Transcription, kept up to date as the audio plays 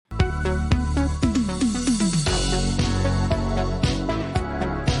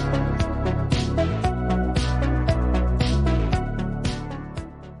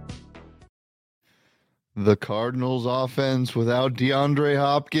The Cardinals offense without DeAndre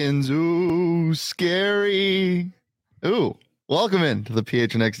Hopkins. Ooh, scary. Ooh, welcome in to the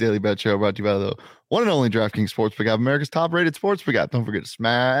PHNX Daily Bet Show, brought to you by the one and only DraftKings Sportsbook app, America's top-rated sportsbook app. Don't forget to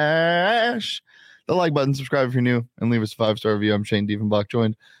smash the like button, subscribe if you're new, and leave us a 5-star review. I'm Shane Diefenbach,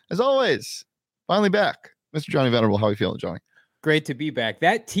 joined, as always, finally back, Mr. Johnny Venerable. How are you feeling, Johnny? Great to be back.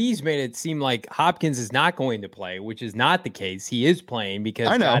 That tease made it seem like Hopkins is not going to play, which is not the case. He is playing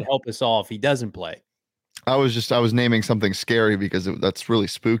because God help us all if he doesn't play. I was naming something scary because that's really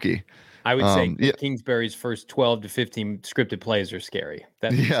spooky. I would say Kingsbury's first 12 to 15 scripted plays are scary.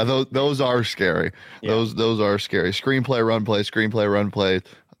 Those are scary. Yeah. Those are scary. Screenplay, run play,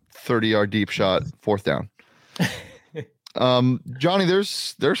 30-yard deep shot, fourth down. Johnny,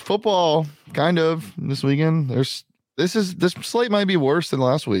 there's football kind of this weekend. This slate might be worse than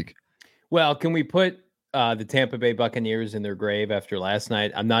last week. Well, can we put the Tampa Bay Buccaneers in their grave after last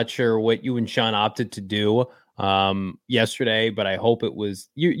night? I'm not sure what you and Sean opted to do yesterday, but I hope it was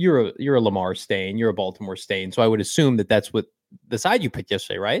you're a Lamar stain, you're a Baltimore stain, so I would assume that's what the side you picked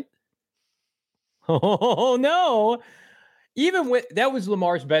yesterday, right? Oh no! Even with that was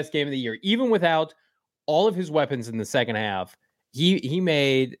Lamar's best game of the year, even without all of his weapons in the second half. He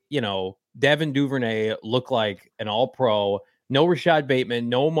made Devin Duvernay look like an all-pro. No Rashad Bateman,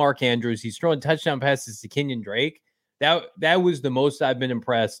 no Mark Andrews. He's throwing touchdown passes to Kenyon Drake. That was the most I've been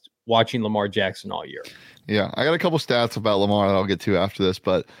impressed watching Lamar Jackson all year. Yeah, I got a couple stats about Lamar that I'll get to after this,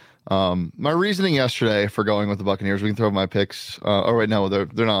 but my reasoning yesterday for going with the Buccaneers, we can throw my picks. Oh, wait, no, they're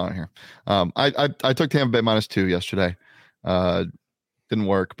not on here. I took Tampa Bay -2 yesterday. Didn't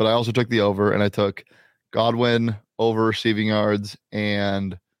work, but I also took the over, and I took Godwin over receiving yards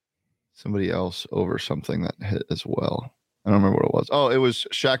and somebody else over something that hit as well. I don't remember what it was. Oh, it was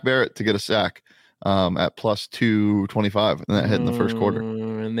Shaq Barrett to get a sack at plus 225, and that hit in the first quarter.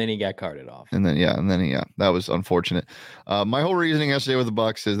 And then he got carted off. And then that was unfortunate. My whole reasoning yesterday with the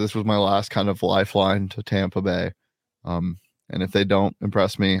Bucs is this was my last kind of lifeline to Tampa Bay. And if they don't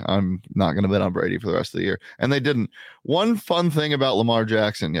impress me, I'm not going to bet on Brady for the rest of the year. And they didn't. One fun thing about Lamar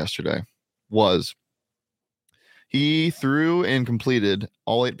Jackson yesterday was he threw and completed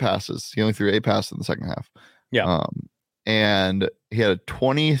all 8 passes. He only threw 8 passes in the second half. Yeah. And he had a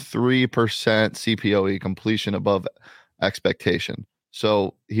 23% CPOE completion above expectation.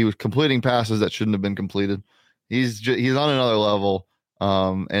 So he was completing passes that shouldn't have been completed. He's on another level.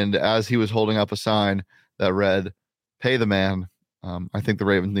 And as he was holding up a sign that read, "Pay the man," I think the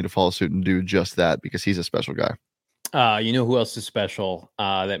Ravens need to follow suit and do just that because he's a special guy. You know who else is special?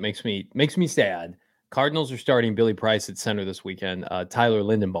 That makes me sad. Cardinals are starting Billy Price at center this weekend. Tyler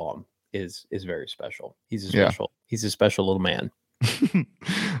Lindenbaum is very special. He's a special little man.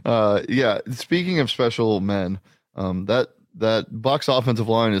 Yeah. Speaking of special men, that Bucs offensive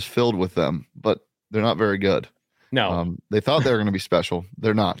line is filled with them, but they're not very good. No. They thought they were going to be special.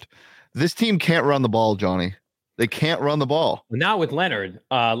 They're not. This team can't run the ball, Johnny. They can't run the ball. Not with Leonard.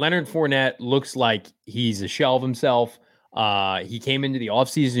 Leonard Fournette looks like he's a shell of himself. He came into the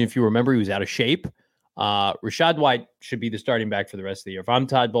offseason, if you remember, he was out of shape. Rachaad White should be the starting back for the rest of the year. If I'm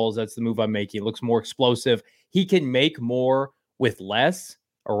Todd Bowles, that's the move I'm making. He looks more explosive. He can make more with less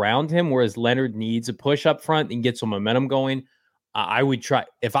around him, whereas Leonard needs a push up front and get some momentum going. I would try.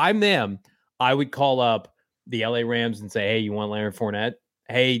 If I'm them, I would call up the LA Rams and say, "Hey, you want Leonard Fournette?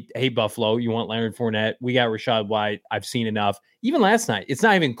 Hey, Buffalo, you want Leonard Fournette? We got Rachaad White. I've seen enough." Even last night, it's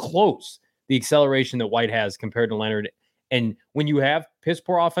not even close, the acceleration that White has compared to Leonard. And when you have piss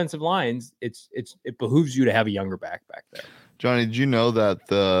poor offensive lines, it behooves you to have a younger back there. Johnny, did you know that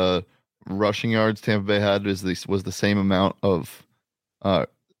the rushing yards Tampa Bay had was the same amount of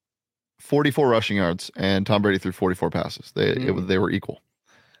 44 rushing yards, and Tom Brady threw 44 passes. They were equal.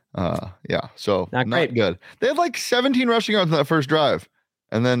 So not good. They had like 17 rushing yards in that first drive,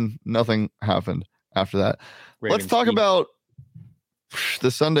 and then nothing happened after that. Let's talk about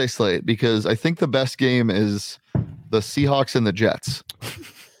the Sunday slate, because I think the best game is the Seahawks and the Jets.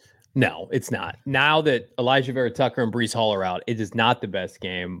 No, it's not. Now that Elijah Vera Tucker and Breece Hall are out, it is not the best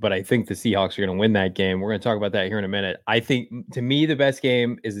game, but I think the Seahawks are going to win that game. We're going to talk about that here in a minute. I think, to me, the best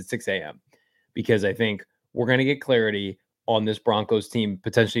game is at 6 a.m. because I think we're going to get clarity on this Broncos team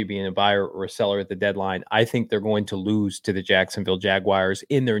potentially being a buyer or a seller at the deadline. I think they're going to lose to the Jacksonville Jaguars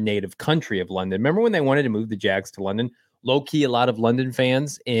in their native country of London. Remember when they wanted to move the Jags to London? Low-key, a lot of London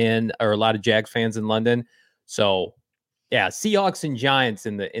fans or a lot of Jags fans in London. So, yeah, Seahawks and Giants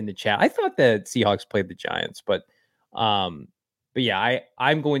in the chat. I thought that Seahawks played the Giants, but yeah,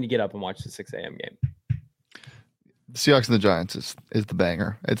 I'm going to get up and watch the 6 a.m. game. Seahawks and the Giants is the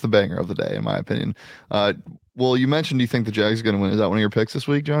banger. It's the banger of the day, in my opinion. Well, you mentioned you think the Jags are going to win. Is that one of your picks this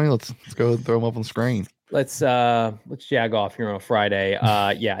week, Johnny? Let's go throw them up on the screen. Let's jag off here on a Friday.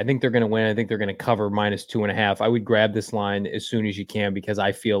 Yeah, I think they're going to win. I think they're going to cover -2.5. I would grab this line as soon as you can because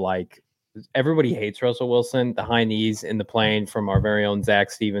I feel like everybody hates Russell Wilson. The high knees in the plane from our very own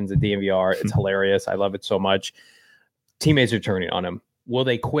Zach Stevens at DMVR. It's hilarious. I love it so much. Teammates are turning on him. Will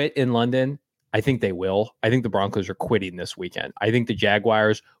they quit in London? I think they will. I think the Broncos are quitting this weekend. I think the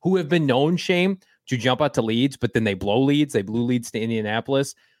Jaguars, who have been known, Shane, to jump out to leads, but then they blow leads. They blew leads to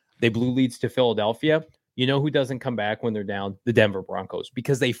Indianapolis. They blew leads to Philadelphia. You know who doesn't come back when they're down? The Denver Broncos,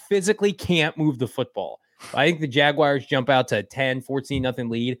 because they physically can't move the football. I think the Jaguars jump out to 10, 14, nothing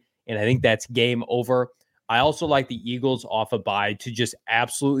lead, and I think that's game over. I also like the Eagles off a bye to just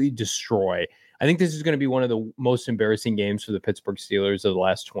absolutely destroy. I think this is going to be one of the most embarrassing games for the Pittsburgh Steelers of the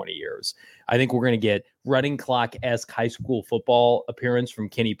last 20 years. I think we're going to get running clock-esque high school football appearance from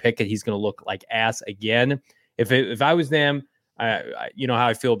Kenny Pickett. He's going to look like ass again. If I was them, you know how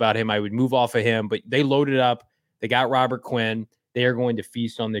I feel about him. I would move off of him, but they loaded up. They got Robert Quinn. They are going to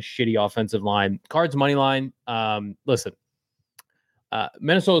feast on this shitty offensive line. Cards money line. Listen,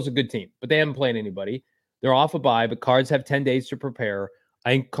 Minnesota's a good team, but they haven't played anybody. They're off a bye, but Cards have 10 days to prepare. I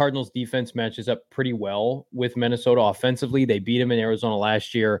think Cardinals defense matches up pretty well with Minnesota offensively. They beat them in Arizona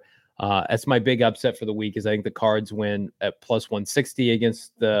last year. That's my big upset for the week is I think the Cards win at +160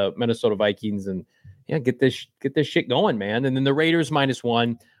 against the Minnesota Vikings and yeah, get this shit going, man. And then the Raiders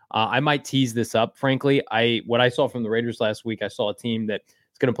 -1. I might tease this up, frankly. What I saw from the Raiders last week, I saw a team that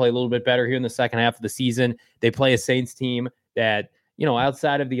is going to play a little bit better here in the second half of the season. They play a Saints team that, you know,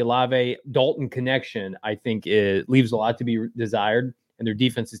 outside of the Olave Dalton connection, I think it leaves a lot to be desired. And their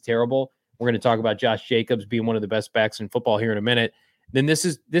defense is terrible. We're going to talk about Josh Jacobs being one of the best backs in football here in a minute. Then this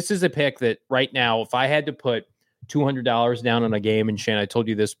is a pick that right now, if I had to put $200 down on a game, and Shane, I told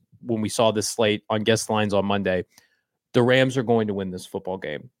you this when we saw this slate on guest lines on Monday, the Rams are going to win this football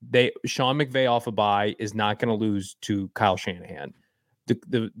game. Sean McVay off a bye is not going to lose to Kyle Shanahan.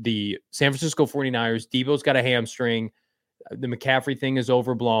 The San Francisco 49ers, Debo's got a hamstring. The McCaffrey thing is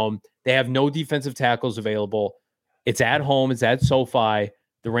overblown. They have no defensive tackles available. It's at home. It's at SoFi.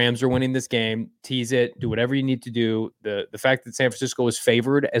 The Rams are winning this game. Tease it. Do whatever you need to do. The fact that San Francisco is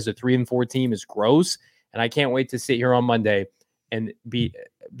favored as a 3-4 team is gross, and I can't wait to sit here on Monday and be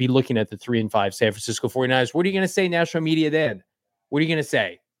looking at the 3-5 San Francisco 49ers. What are you going to say, national media, then? What are you going to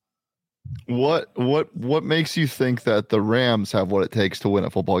say? What makes you think that the Rams have what it takes to win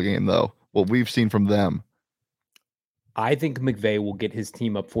a football game, though? What we've seen from them. I think McVay will get his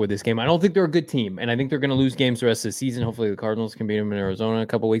team up for this game. I don't think they're a good team, and I think they're going to lose games the rest of the season. Hopefully, the Cardinals can beat them in Arizona in a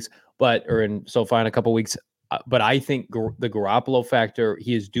couple of weeks, or in SoFi in a couple of weeks. But I think the Garoppolo factor,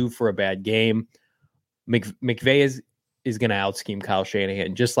 he is due for a bad game. McVay is going to out-scheme Kyle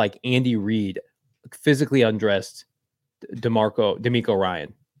Shanahan, just like Andy Reid physically undressed DeMeco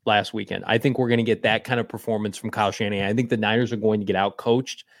Ryan last weekend. I think we're going to get that kind of performance from Kyle Shanahan. I think the Niners are going to get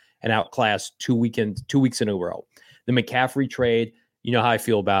out-coached and outclassed 2 weeks in a row. The McCaffrey trade, you know how I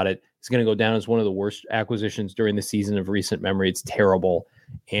feel about it. It's going to go down as one of the worst acquisitions during the season of recent memory. It's terrible.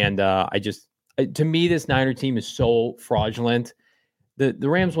 And to me, this Niner team is so fraudulent. The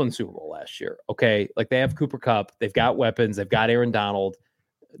Rams won the Super Bowl last year. Okay. Like they have Cooper Kupp. They've got weapons. They've got Aaron Donald.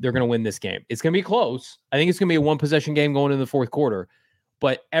 They're going to win this game. It's going to be close. I think it's going to be a 1-possession game going into the fourth quarter.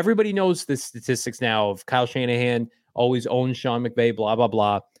 But everybody knows the statistics now of Kyle Shanahan always owns Sean McVay, blah, blah,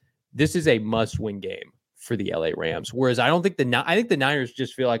 blah. This is a must-win game for the LA Rams. Whereas I think the Niners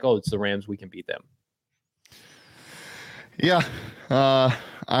just feel like, oh, it's the Rams, we can beat them. Yeah.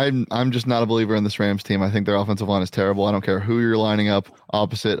 I'm just not a believer in this Rams team. I think their offensive line is terrible. I don't care who you're lining up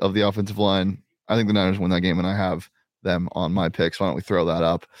opposite of the offensive line. I think the Niners win that game, and I have them on my picks. Why don't we throw that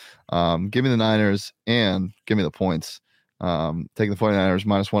up? Give me the Niners and give me the points. Taking the 49ers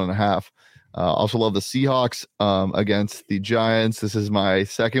 -1.5. Also love the Seahawks against the Giants. This is my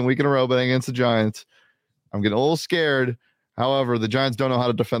second week in a row betting against the Giants. I'm getting a little scared. However, the Giants don't know how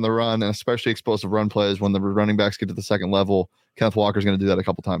to defend the run, and especially explosive run plays when the running backs get to the second level. Kenneth Walker's going to do that a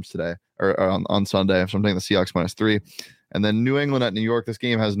couple times today or on Sunday. So I'm taking the Seahawks -3. And then New England at New York. This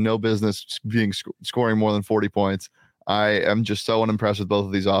game has no business scoring more than 40 points. I am just so unimpressed with both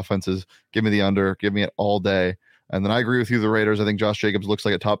of these offenses. Give me the under. Give me it all day. And then I agree with you, the Raiders. I think Josh Jacobs looks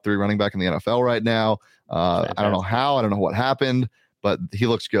like a top 3 running back in the NFL right now. I don't know how. I don't know what happened, but he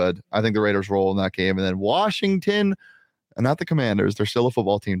looks good. I think the Raiders roll in that game. And then Washington, and not the Commanders. They're still a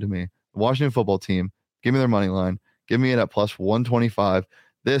football team to me. The Washington football team, give me their money line. Give me it at +125.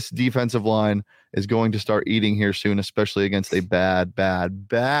 This defensive line is going to start eating here soon, especially against a bad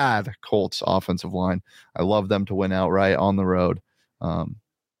Colts offensive line. I love them to win outright on the road.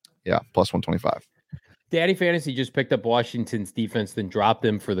 Yeah, +125. Daddy Fantasy just picked up Washington's defense, then dropped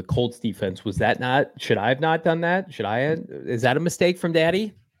them for the Colts defense. Was that not? Should I have not done that? Should I? Is that a mistake from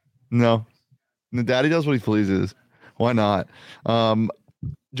Daddy? No, the daddy does what he pleases. Why not?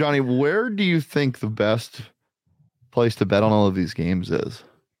 Johnny, where do you think the best place to bet on all of these games is?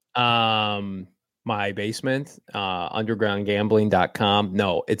 My basement, undergroundgambling.com.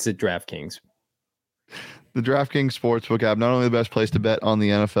 No, it's at DraftKings. The DraftKings Sportsbook app, not only the best place to bet on the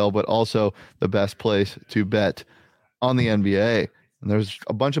NFL, but also the best place to bet on the NBA. And there's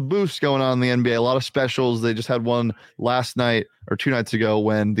a bunch of boosts going on in the NBA, a lot of specials. They just had one last night or 2 nights ago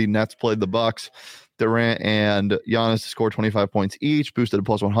when the Nets played the Bucks. Durant and Giannis scored 25 points each, boosted to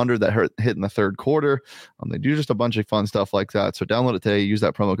plus 100. That hit in the third quarter. They do just a bunch of fun stuff like that. So download it today. Use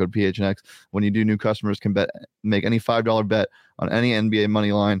that promo code PHNX. When you do, new customers can make any $5 bet on any NBA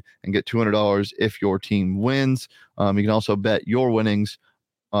money line and get $200 if your team wins. You can also bet your winnings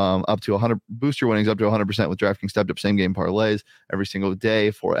up to 100, boost your winnings up to 100% with DraftKings stepped up same game parlays every single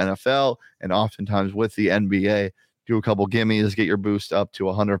day for NFL and oftentimes with the NBA. Do a couple gimmies, get your boost up to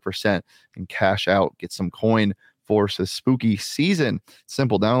 100% and cash out, get some coin for this spooky season.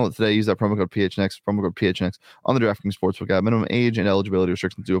 Simple. Download it today. Use that promo code PHNX on the DraftKings Sportsbook app. Minimum age and eligibility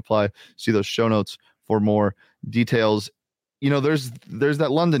restrictions do apply. See those show notes for more details. There's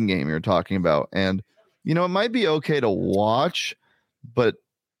that London game you're talking about, and it might be okay to watch, but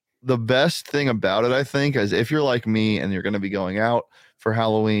the best thing about it, I think, is if you're like me and you're going to be going out for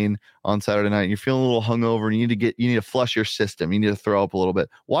Halloween on Saturday night and you're feeling a little hungover and you need to flush your system, you need to throw up a little bit,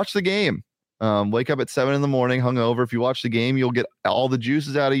 watch the game. Wake up at 7 a.m. hungover. If you watch the game, you'll get all the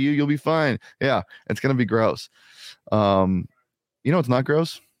juices out of you. You'll be fine. Yeah, it's going to be gross. It's not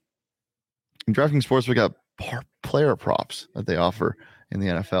gross. DraftKings Sportsbook got player props that they offer in the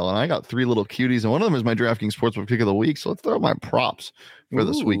NFL. And I got 3 little cuties, and one of them is my DraftKings Sportsbook pick of the week. So let's throw my props for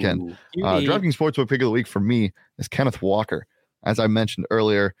this weekend. DraftKings Sportsbook pick of the week for me is Kenneth Walker. As I mentioned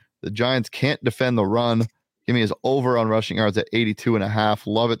earlier, the Giants can't defend the run. Give me his over on rushing yards at 82.5.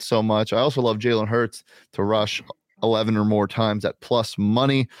 Love it so much. I also love Jalen Hurts to rush 11 or more times at plus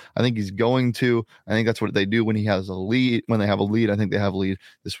money. I think he's going to. I think that's what they do when he has a lead. When they have a lead, I think they have a lead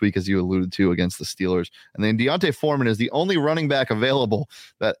this week, as you alluded to, against the Steelers. And then Deontay Foreman is the only running back available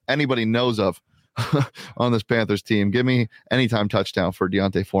that anybody knows of on this Panthers team. Give me anytime touchdown for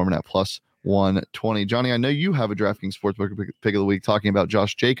Deontay Foreman at plus 120. Johnny, I know you have a DraftKings Sportsbook pick of the week talking about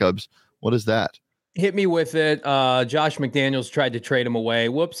Josh Jacobs. What is that? Hit me with it. Josh McDaniels tried to trade him away.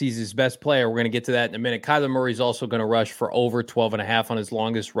 Whoops, he's his best player. We're going to get to that in a minute. Kyler Murray's also going to rush for over 12.5 on his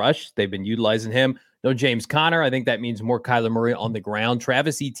longest rush. They've been utilizing him. No James Conner. I think that means more Kyler Murray on the ground.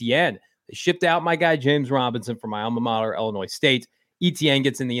 Travis Etienne. They shipped out my guy James Robinson from my alma mater, Illinois State. Etienne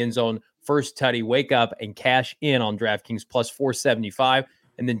gets in the end zone. First tutty. Wake up and cash in on DraftKings plus 475.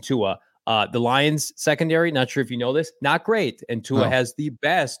 And then Tua. The Lions secondary, not sure if you know this, not great. And Tua has the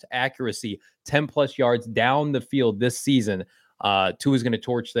best accuracy, 10 plus yards down the field this season. Tua is going to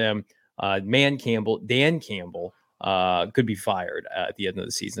torch them. Dan Campbell could be fired at the end of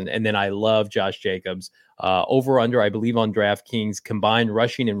the season. And then I love Josh Jacobs. Over under, I believe on DraftKings, combined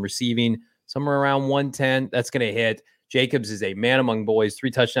rushing and receiving, somewhere around 110. That's going to hit. Jacobs is a man among boys,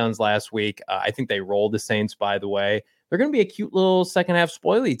 3 touchdowns last week. I think they rolled the Saints, by the way. They're going to be a cute little second half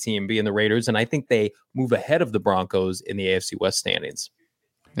spoily team being the Raiders, and I think they move ahead of the Broncos in the AFC West standings.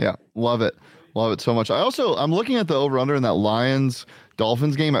 Yeah, love it. Love it so much. I'm looking at the over-under in that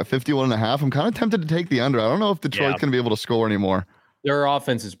Lions-Dolphins game at 51.5. I'm kind of tempted to take the under. I don't know if Detroit's going to be able to score anymore. Their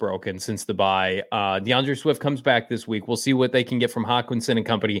offense is broken since the bye. DeAndre Swift comes back this week. We'll see what they can get from Hawkinson and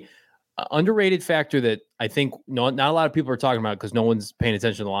company. Underrated factor that I think not a lot of people are talking about because no one's paying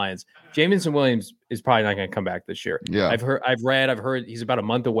attention to the Lions. Jamison Williams is probably not going to come back this year. Yeah, I've heard he's about a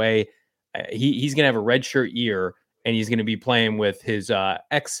month away. He's going to have a redshirt year, and he's going to be playing with his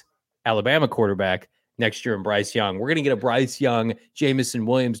ex Alabama quarterback next year in Bryce Young. We're going to get a Bryce Young, Jamison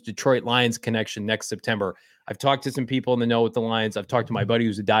Williams, Detroit Lions connection next September. I've talked to some people in the know with the Lions. I've talked to my buddy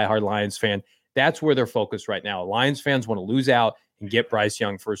who's a diehard Lions fan. That's where they're focused right now. Lions fans want to lose out and get Bryce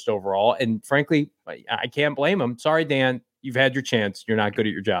Young first overall. And frankly, I can't blame him. Sorry, Dan, you've had your chance. You're not good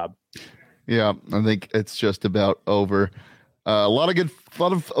at your job. Yeah, I think it's just about over. A lot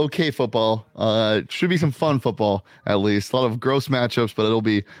of okay football. Should be some fun football, at least. A lot of gross matchups, but it'll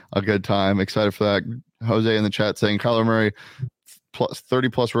be a good time. Excited for that. Jose in the chat saying Kyler Murray, 30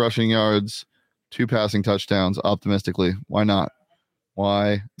 plus rushing yards, 2 passing touchdowns, optimistically. Why not?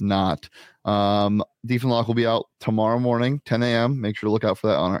 Why not? Defense Lock will be out tomorrow morning, 10 a.m. Make sure to look out for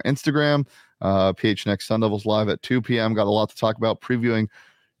that on our Instagram. PHNX Sun Devils live at 2 p.m. Got a lot to talk about, previewing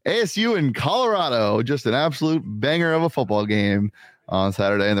ASU in Colorado. Just an absolute banger of a football game. on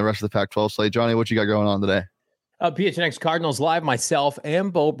Saturday and the rest of the Pac-12 slate. Johnny, what you got going on today? PHNX Cardinals Live, myself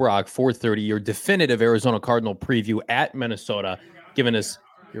and Bo Brock, 4:30, your definitive Arizona Cardinal preview at Minnesota, giving us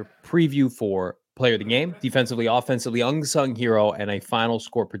your preview for player of the game, defensively, offensively, unsung hero, and a final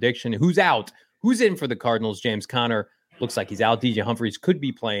score prediction. Who's out? Who's in for the Cardinals? James Conner looks like he's out. DJ Humphries could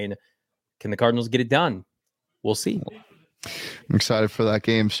be playing. Can the Cardinals get it done? We'll see. I'm excited for that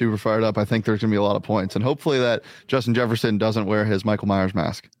game. Super fired up. I think there's going to be a lot of points. And hopefully that Justin Jefferson doesn't wear his Michael Myers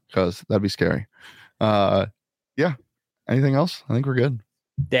mask because that'd be scary. Yeah. Anything else? I think we're good.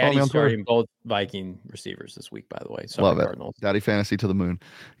 Daddy's starting both Viking receivers this week, by the way. Sorry, love it. Cardinals. Daddy fantasy to the moon.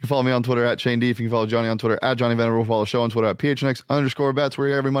 You can follow me on Twitter at Shane D. If you can follow Johnny on Twitter at Johnny Venerable. Follow the show on Twitter at PHNX_bets. We're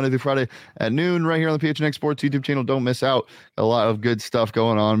here every Monday through Friday at noon right here on the PHNX Sports YouTube channel. Don't miss out. A lot of good stuff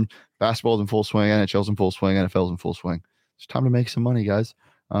going on. Basketball's in full swing. NHL's in full swing. NFL's in full swing. It's time to make some money, guys.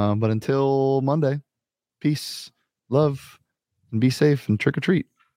 But until Monday, peace, love, and be safe and trick or treat.